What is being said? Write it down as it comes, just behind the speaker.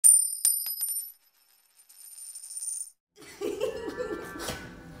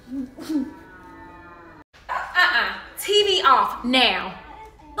off now.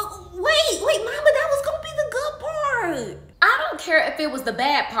 Wait, Mama, that was gonna be the good part. I don't care if it was the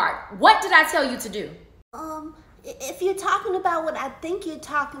bad part. What did I tell you to do? If you're talking about what I think you're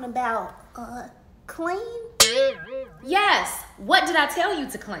talking about, clean? Yes. What did I tell you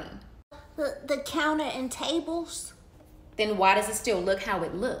to clean? The counter and tables. Then why does it still look how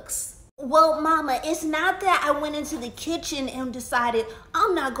it looks? Well, Mama, it's not that I went into the kitchen and decided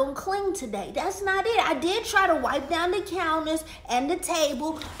I'm not gonna clean today. That's not it. I did try to wipe down the counters and the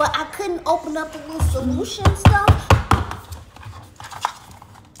table, but I couldn't open up the little solution stuff.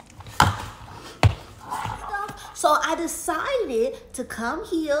 So I decided to come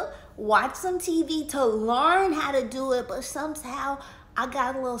here, watch some TV to learn how to do it, but somehow I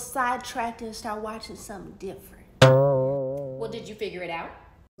got a little sidetracked and started watching something different. Well, did you figure it out?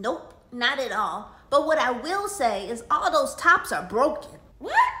 Nope, not at all. But what I will say is all those tops are broken.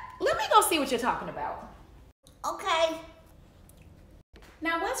 What? Let me go see what you're talking about. Okay.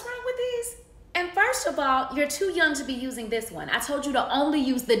 Now, what's wrong with these? And first of all, you're too young to be using this one. I told you to only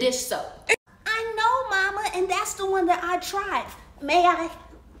use the dish soap. I know, Mama, and that's the one that I tried. May I?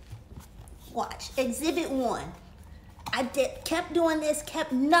 Watch, Exhibit 1. Kept doing this,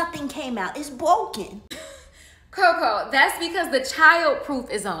 nothing came out. It's broken. Coco, that's because the child proof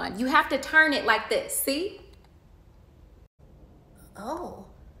is on. You have to turn it like this, see? Oh,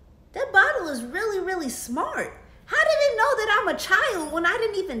 that bottle is really, really smart. How did it know that I'm a child when I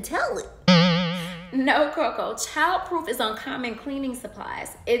didn't even tell it? No, Coco, child proof is on common cleaning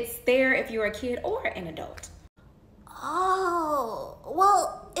supplies. It's there if you're a kid or an adult. Oh,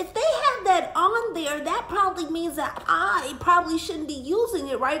 well, if they have that on there, that probably means that I probably shouldn't be using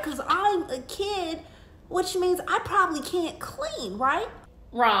it, right? Because I'm a kid, which means I probably can't clean, right?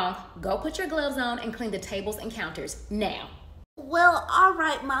 Wrong. Go put your gloves on and clean the tables and counters now. Well, all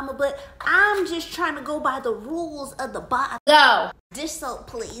right, Mama, but I'm just trying to go by the rules of the bottle. Go. Dish soap,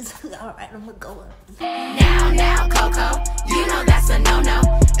 please. All right, I'm gonna go up. Now, Coco, you know that's a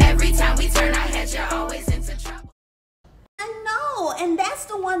no-no. Every time we turn our heads, you're always into trouble. I know, and that's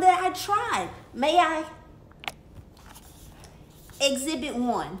the one that I tried. May I? Exhibit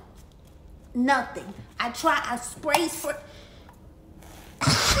 1. Nothing. I sprayed for...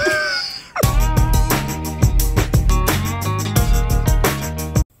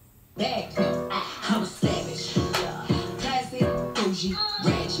 I'm a savage. Classic, bougie,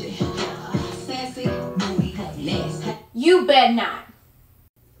 ratchet. Sassy, moody, nasty. You bet not.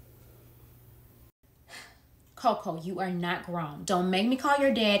 Coco, you are not grown. Don't make me call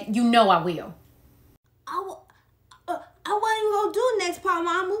your dad. You know I will. I wasn't even gonna do the next part,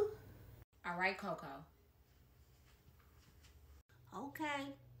 Mama. All right, Coco.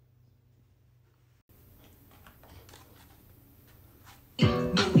 Okay.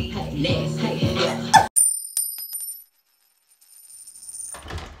 Moody, nasty.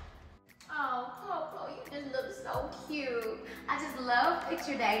 Oh, Coco, you just look so cute. I just love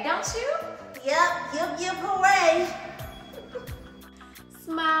picture day, don't you? Yep, hooray.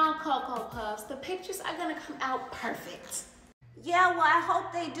 Smile, Coco Puffs. The pictures are gonna come out perfect. Yeah, well, I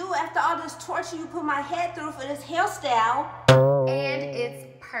hope they do after all this torture you put my head through for this hairstyle. And it's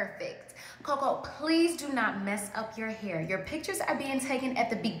perfect. Coco, please do not mess up your hair. Your pictures are being taken at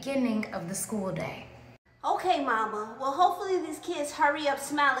the beginning of the school day. Okay, Mama. Well, hopefully these kids hurry up,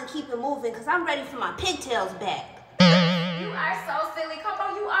 smile, and keep it moving, because I'm ready for my pigtails back. You are so silly,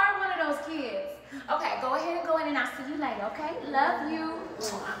 Coco. You are one of those kids. Okay, go ahead and go in, and I'll see you later, okay? Love you.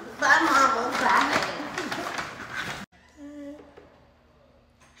 Bye, Mama. Bye.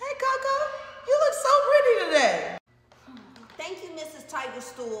 Hey, Coco, you look so pretty today. Thank you, Mrs. Tiger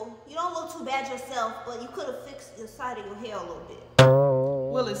Stool. You don't look too bad yourself, but you could have fixed the side of your hair a little bit.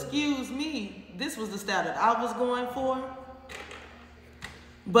 Well, excuse me. This was the style that I was going for.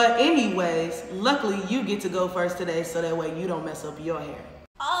 But anyways, luckily you get to go first today so that way you don't mess up your hair.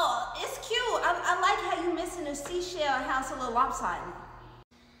 Oh, it's cute. I like how you missing a seashell and how it's a little lopsided.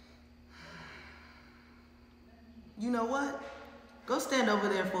 You know what? Go stand over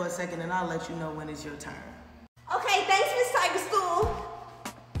there for a second and I'll let you know when it's your turn. Okay, thanks, Miss Tiger Stool.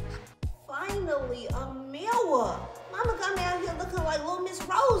 Finally, a mirror. Mama got me out here looking like little Miss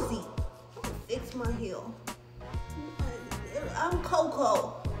Rosie. I'm gonna fix my hair. I'm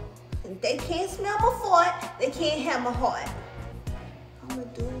Coco. And they can't smell my fart, they can't have my heart. I'm gonna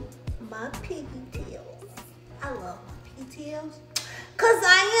do my pigtails. I love my pigtails. Cause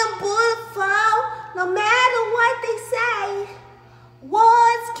I am beautiful, no matter what they say.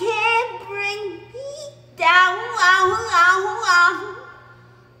 Words can't bring me down.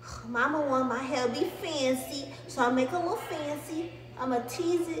 Mama want my hair to be fancy, so I make it a little fancy. I'ma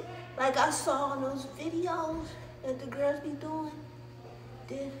tease it like I saw in those videos. that the girls be doing.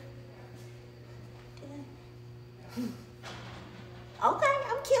 Okay,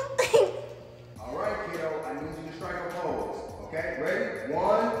 I'm cute. All right, kiddo, I need you to strike a pose. Okay, ready?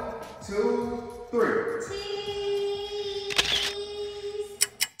 1, 2, 3. Cheese.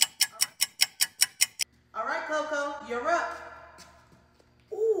 All right, Coco, you're up.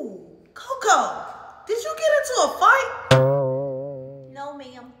 Ooh, Coco, did you get into a fight? No,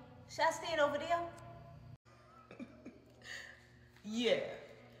 ma'am. Should I stand over there? Yeah.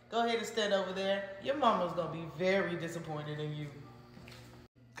 Go ahead and stand over there. Your mama's gonna be very disappointed in you.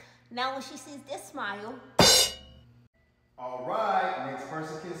 Now when she sees this smile. All right, next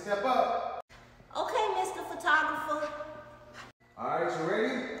person can step up. Okay, Mr. Photographer. All right, you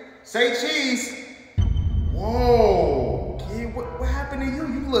ready? Say cheese. Whoa, kid, what happened to you?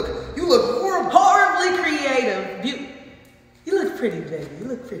 You look horrible. Horribly creative. You look pretty, baby. You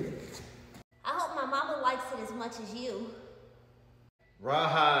look pretty. I hope my mama likes it as much as you.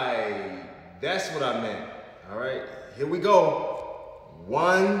 Right, that's what I meant. All right, here we go.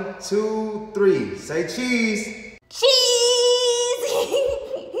 1, 2, 3. Say cheese. Cheese!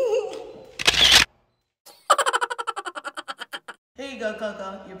 Here you go,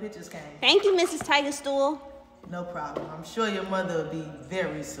 Coco. Your pictures came. Thank you, Mrs. Tiger Stool. No problem. I'm sure your mother will be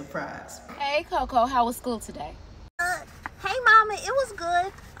very surprised. Hey, Coco, how was school today? Hey, Mama, it was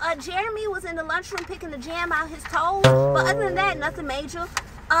good. Jeremy was in the lunchroom picking the jam out his toes, but other than that, nothing major.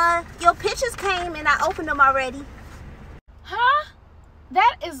 Your pictures came and I opened them already. Huh?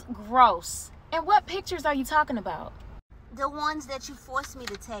 That is gross. And what pictures are you talking about? The ones that you forced me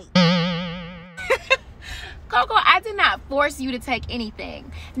to take. Coco, I did not force you to take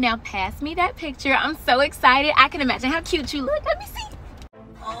anything. Now pass me that picture. I'm so excited. I can imagine how cute you look. Let me see.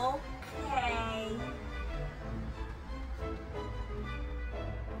 Okay.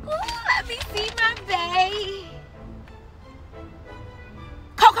 Ooh, let me see my bae.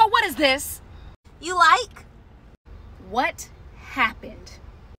 Coco, what is this? You like? What happened?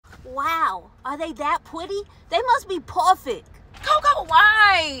 Wow, are they that pretty? They must be perfect. Coco,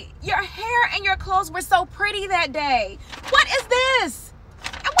 why? Your hair and your clothes were so pretty that day. What is this?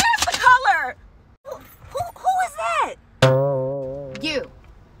 And where's the color? Who is that? You.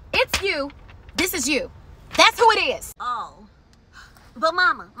 It's you. This is you. That's who it is. Oh. But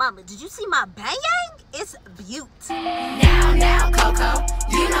Mama, did you see my bang? It's beaut. Now, Coco,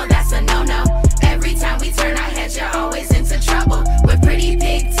 you know that's a no-no. Every time we turn our heads, you're always into trouble with pretty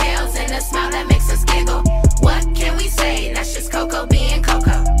pigs.